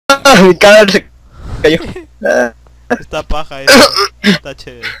Mi cara se cayó. Ah. Esta paja está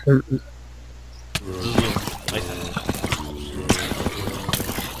chévere. Ahí está.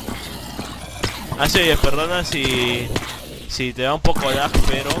 Así oye, perdona si te da un poco lag,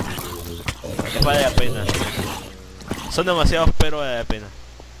 pero vale la pena. Son demasiados, pero vale la pena.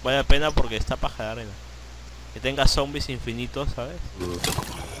 Vale la pena porque está paja de arena. Que tenga zombies infinitos, ¿sabes?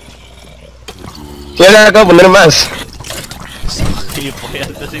 Yo le acabo de poner más. Sí, pues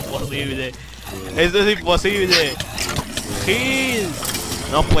esto es imposible. Esto es imposible. Gil.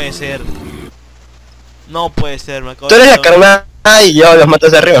 No puede ser. No puede ser, me acabo Tú eres la carnal y yo los mato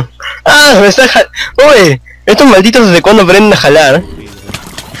de arriba. Ah, me está Uy, estos malditos desde cuándo aprenden a jalar.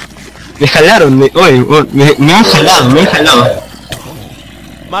 Me jalaron, me han jalado, me han jalado.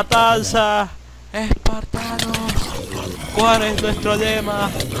 Matanza, espartanos. ¿Cuál es nuestro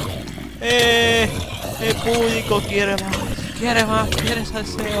lema? El público quiere más, quiere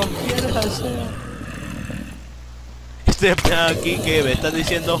salseo, quiere salseo. Este aquí que me están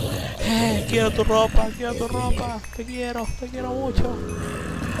diciendo, quiero tu ropa, te quiero mucho.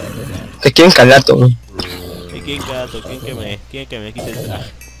 Te quieren calar todo. ¿Y quién gato? ¿Quién que me quite el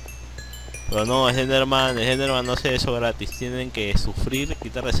traje? Pero no, es Enderman no hace eso gratis. Tienen que sufrir,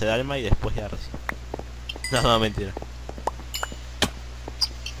 quitarles el alma y después ya recién. No, mentira.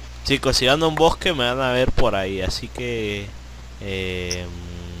 Chicos, si ando en un bosque me van a ver por ahí, así que...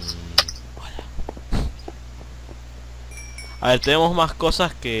 A ver, tenemos más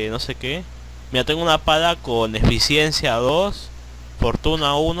cosas que no sé qué. Mira, tengo una pala con eficiencia 2,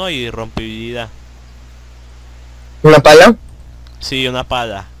 fortuna 1 y rompibilidad. ¿Una pala? Sí, una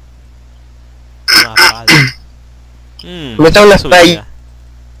pala. Una pala. Me está una espada y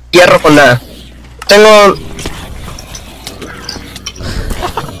hierro con nada. Tengo...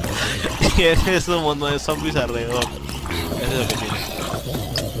 Tienes un montón de zombies alrededor. Eso es lo que tiene.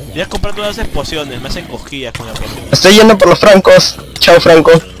 Voy a comprar todas esas pociones, me hacen cosquillas con la poción. Estoy yendo por los francos. Chao,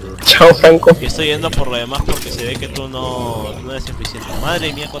 Franco. Chao, Franco. Y estoy yendo por lo demás porque se ve que tú no eres eficiente.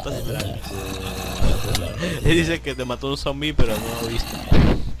 Madre mía, cuántas estrellas. Él dice que te mató un zombie, pero no lo viste.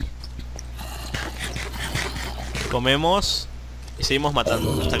 Comemos y seguimos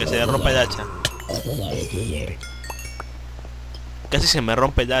matando hasta que se rompa el hacha. Casi se me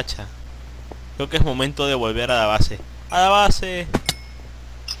rompe el hacha. Creo que es momento de volver a la base. ¡A la base!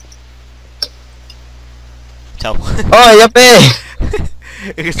 Chao. ¡Oh, ya pe!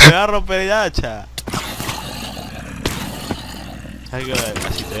 Es que se me va a romper el hacha.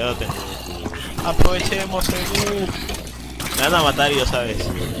 Así te lo tengo. Aprovechemos el me van a matar y lo sabes.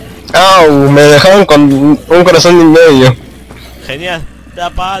 ¡Au! Me dejaron con un corazón y medio. Genial. La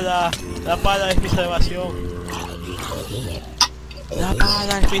pala es mi salvación. La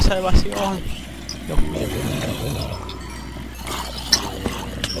pala es mi salvación. Dios mío.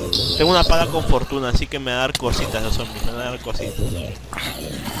 Tengo una pala con fortuna, así que me va a dar cositas los zombies, me van a dar cositas.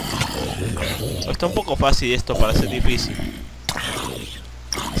 Está un poco fácil esto para ser difícil.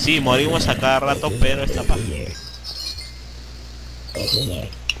 Sí, morimos a cada rato, pero está fácil.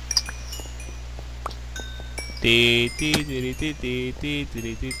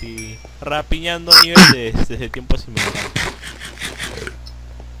 Rapiñando niveles desde tiempos inmemoriales.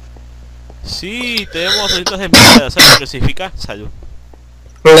 Sí, tenemos doritos de mierda, ¿sabes lo que significa? Salud.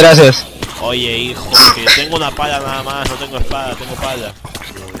 Gracias. Oye, hijo, que tengo una pala nada más, no tengo espada, tengo pala.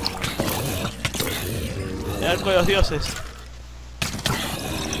 El arco de los dioses.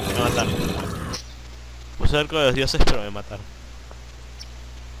 Me mataron. Puse el arco de los dioses, pero me mataron.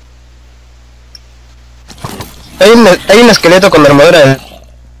 Hay un esqueleto con armadura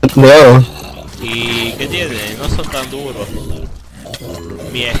de oro. ¿Y qué tiene? No son tan duros.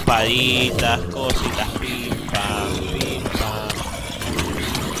 Mi espadita, cositas, pim pam, pim pam.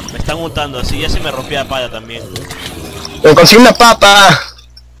 Me están untando así, ya se me rompió la pala también. Me consigo una papa.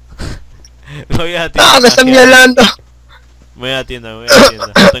 Voy a la tienda. ¡Ah, me están violando! Me voy a la tienda,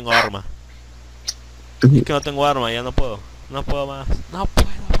 no tengo arma. Es que no tengo arma, ya no puedo. No puedo más. No puedo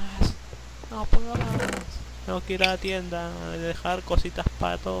más. No puedo más. Tengo que ir a la tienda a dejar cositas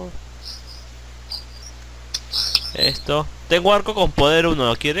para todos. Esto. Tengo arco con poder 1,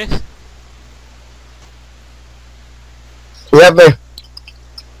 ¿lo quieres? Ya ve.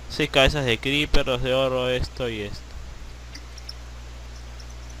 6 cabezas de creeper, los de oro, esto y esto.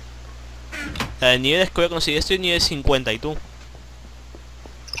 O sea, el nivel que voy a conseguir, estoy en nivel 50 y tú.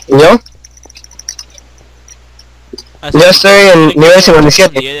 ¿Yo? Así Yo estoy en nivel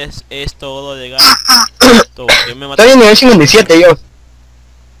 57. Y es todo legal. Todo, que me Estoy en nivel 57 yo.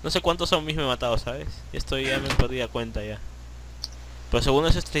 No sé cuántos zombies me he matado, ¿sabes? Ya me perdí la cuenta ya. Pero según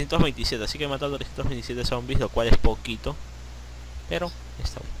eso es 327, así que he matado 327 zombies, lo cual es poquito. Pero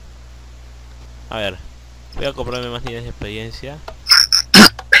está bien. A ver, voy a comprarme más niveles de experiencia.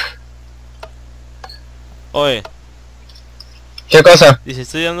 Oye, ¿Qué cosa? dice,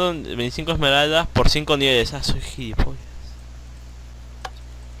 estoy dando 25 esmeraldas por 5 niveles. Ah, soy gilipollas.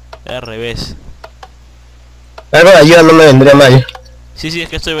 Al revés. Algo de ayuda no me vendría mal. Sí, sí, es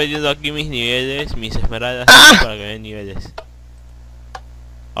que estoy vendiendo aquí mis niveles, mis esmeraldas para que me den niveles.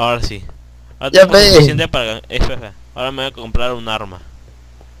 Ahora sí. Ahora Ya tengo ve. suficiente para... Espera, ahora me voy a comprar un arma.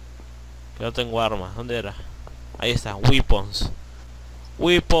 Que no tengo arma. ¿Dónde era? Ahí está, weapons.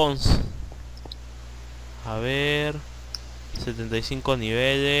 Weapons. A ver... 75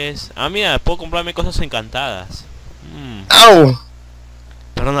 niveles. Ah, mira, puedo comprarme cosas encantadas. ¡Au!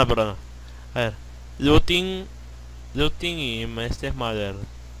 Perdona, perdona. A ver. Looting. Looting y este es madre.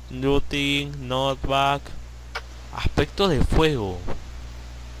 Looting, notebook. Aspecto de fuego.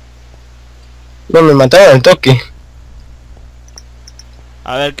 No, me mataron al toque.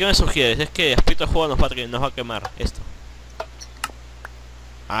 A ver, ¿qué me sugieres? Es que aspecto de fuego nos va a quemar esto.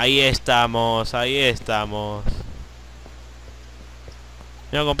 Ahí estamos, ahí estamos.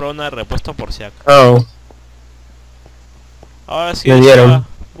 Voy a comprar una de repuesto por si acaso. ¡Au! Ahora sí, Me dieron. ya.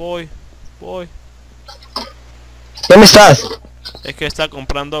 Voy. ¿Dónde estás? Es que está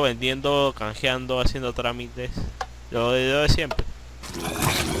comprando, vendiendo, canjeando, haciendo trámites. Lo de siempre.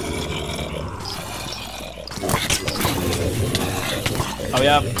 Voy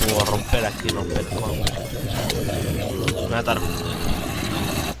a romper aquí, romper. Me mataron.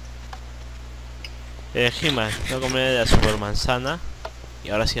 He-Man, voy a comer la super manzana. Y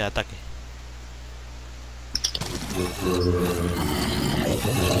ahora sí el ataque.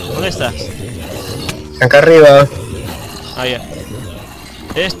 ¿Dónde estás? Acá arriba. Ah, ya.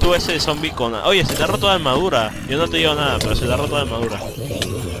 Eres tú ese zombie con... Oye, se te ha roto la armadura. Yo no te digo nada, pero se te ha roto la armadura.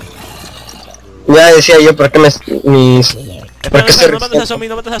 Ya decía yo por qué mis... Espera, ¿Por qué no mates al zombie,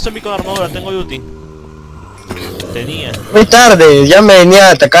 no mates al zombie con armadura, tengo duty. Tenía. Muy tarde, ya me venía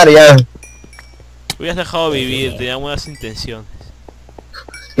a atacar ya. Hubieras dejado vivir, tenía buenas intenciones.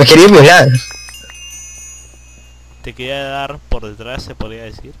 Me quería violar. Te quería dar por detrás, se podría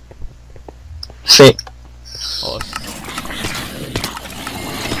decir. Sí. Oh, sí.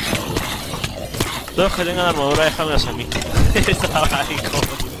 Todos los que tengan armadura, déjamelos a mí. Estaba ahí como...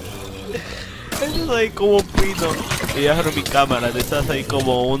 Estás ahí como un pino. Y ya mi cámara, te estás ahí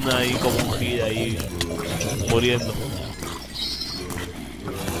como una, ahí como un gira ahí muriendo.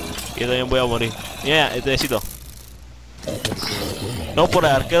 Yo también voy a morir. Mira, te necesito. No, por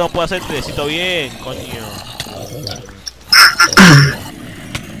el arquero no puedo hacer, te necesito bien, coño.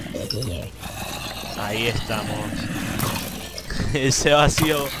 Ahí estamos. Ese ha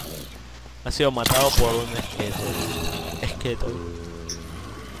sido matado por un esqueleto.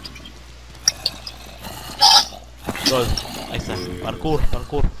 Gol. Ahí está. Parkour.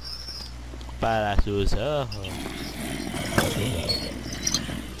 Para sus ojos.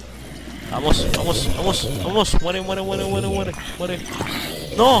 Vamos. Muere.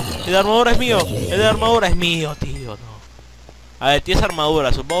 No, el de armadura es mío. Tío, no. A ver, tienes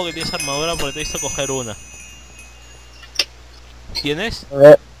armadura, supongo que tienes armadura porque te hizo coger una. ¿Tienes?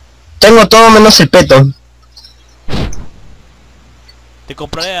 Tengo todo menos el peto. Te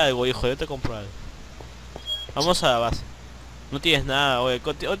compraré algo, hijo, yo te compro algo. Vamos a la base. No tienes nada, oye,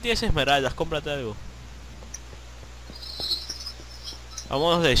 tienes esmeraldas, cómprate algo.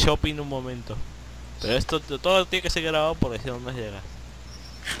 Vamos de shopping un momento. Pero esto todo tiene que ser grabado porque si no no llega.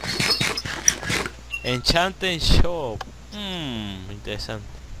 Enchanted Shop. Interesante.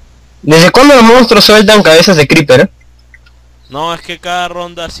 ¿Desde cuándo los monstruos sueltan cabezas de creeper? No, es que cada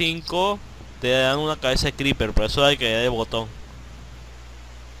ronda 5 te dan una cabeza de creeper, por eso hay que darle botón.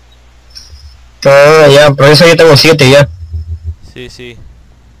 Ah, ya, por eso yo tengo 7 ya. Sí.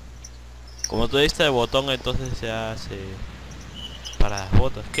 Como tú diste el botón, entonces se hace para las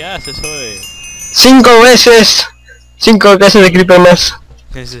botas. ¿Qué hace eso de...? 5 veces. 5 cabezas de creeper más.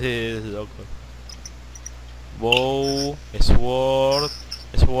 Ese es loco. Bow, sword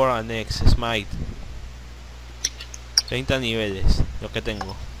and X, smite. 30 niveles, lo que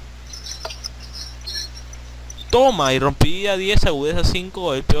tengo. Toma, y rompí a 10, agudeza 5,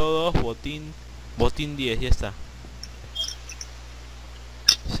 golpeo 2, botín 10, ya está.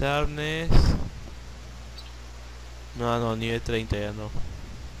 Sharpness. No, nivel 30 ya no.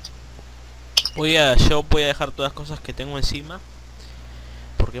 Voy a dejar todas las cosas que tengo encima.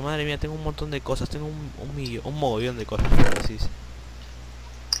 Porque madre mía, tengo un montón de cosas, tengo un mogollón de cosas. Así es.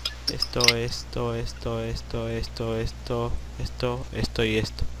 Esto y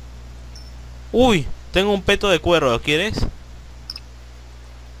esto. Uy, tengo un peto de cuero, ¿lo quieres?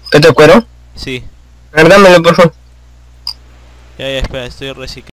 ¿Peto de cuero? Sí. A ver, dámelo, por favor. Ya, espera, estoy reciclando.